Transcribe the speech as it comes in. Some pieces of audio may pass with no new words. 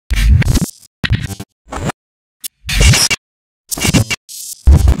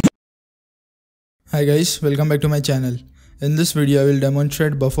Hi guys, welcome back to my channel. In this video, I will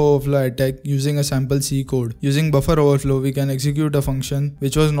demonstrate buffer overflow attack using a sample C code. Using buffer overflow, we can execute a function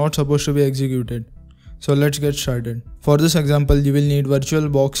which was not supposed to be executed. So let's get started. For this example, you will need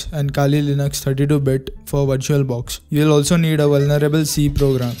VirtualBox and Kali Linux 32-bit for VirtualBox. You will also need a vulnerable C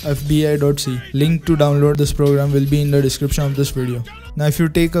program, fbi.c. Link to download this program will be in the description of this video. Now if you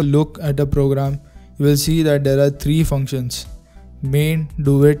take a look at the program, you will see that there are three functions: main,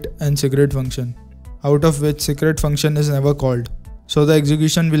 doit and secret function, out of which secret function is never called. So the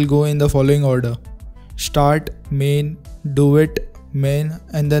execution will go in the following order: start, main, doit, main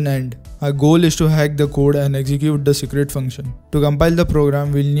and then end. Our goal is to hack the code and execute the secret function. To compile the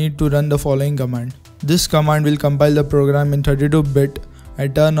program, we'll need to run the following command. This command will compile the program in 32-bit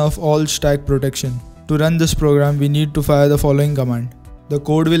and turn off all stack protection. To run this program, we need to fire the following command. The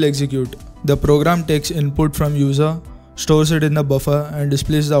code will execute. The program takes input from user, stores it in the buffer and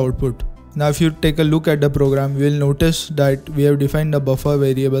displays the output. Now if you take a look at the program, you will notice that we have defined a buffer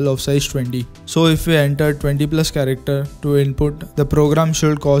variable of size 20. So if we enter 20 plus character to input, the program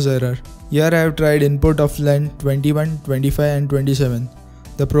should cause error. Here I have tried input of length 21, 25 and 27.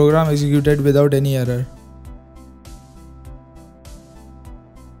 The program executed without any error.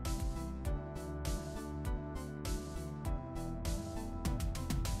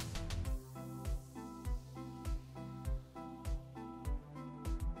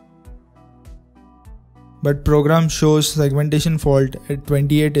 But program shows segmentation fault at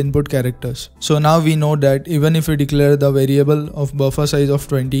 28 input characters. So now we know that even if we declare the variable of buffer size of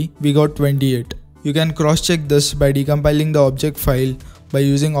 20, we got 28. You can cross-check this by decompiling the object file by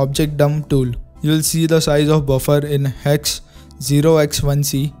using objdump tool. You will see the size of buffer in hex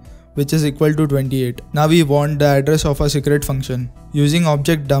 0x1c, which is equal to 28. Now we want the address of a secret function. Using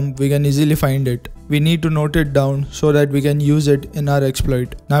objdump, we can easily find it. We need to note it down so that we can use it in our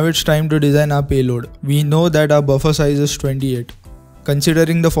exploit. Now it's time to design our payload. We know that our buffer size is 28.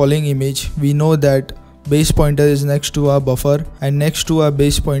 Considering the following image, we know that base pointer is next to our buffer and next to our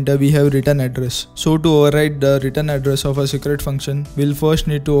base pointer we have return address. So to override the return address of a secret function, we'll first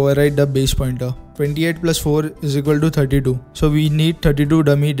need to override the base pointer. 28 plus 4 is equal to 32. So we need 32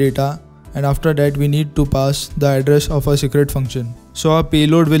 dummy data, and after that we need to pass the address of a secret function. So our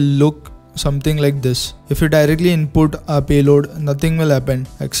payload will look something like this. If you directly input our payload, nothing will happen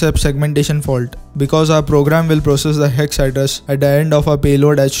except segmentation fault, because our program will process the hex address at the end of our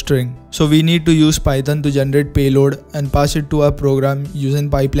payload as string. So we need to use Python to generate payload and pass it to our program using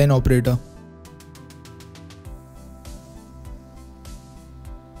pipeline operator.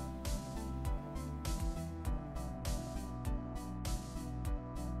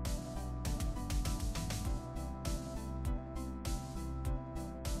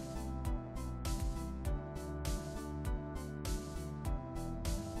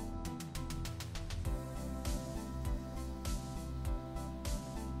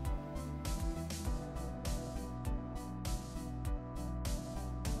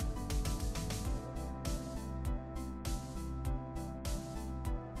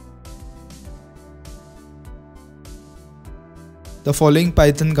 The following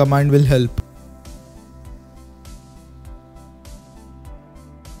Python command will help.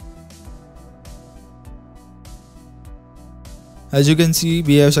 As you can see,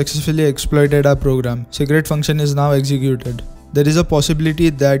 we have successfully exploited our program. Secret function is now executed. There is a possibility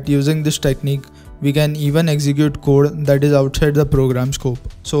that using this technique, we can even execute code that is outside the program scope.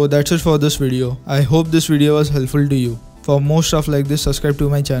 So that's it for this video. I hope this video was helpful to you. For more stuff like this, subscribe to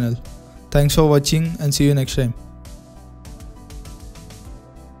my channel. Thanks for watching and see you next time.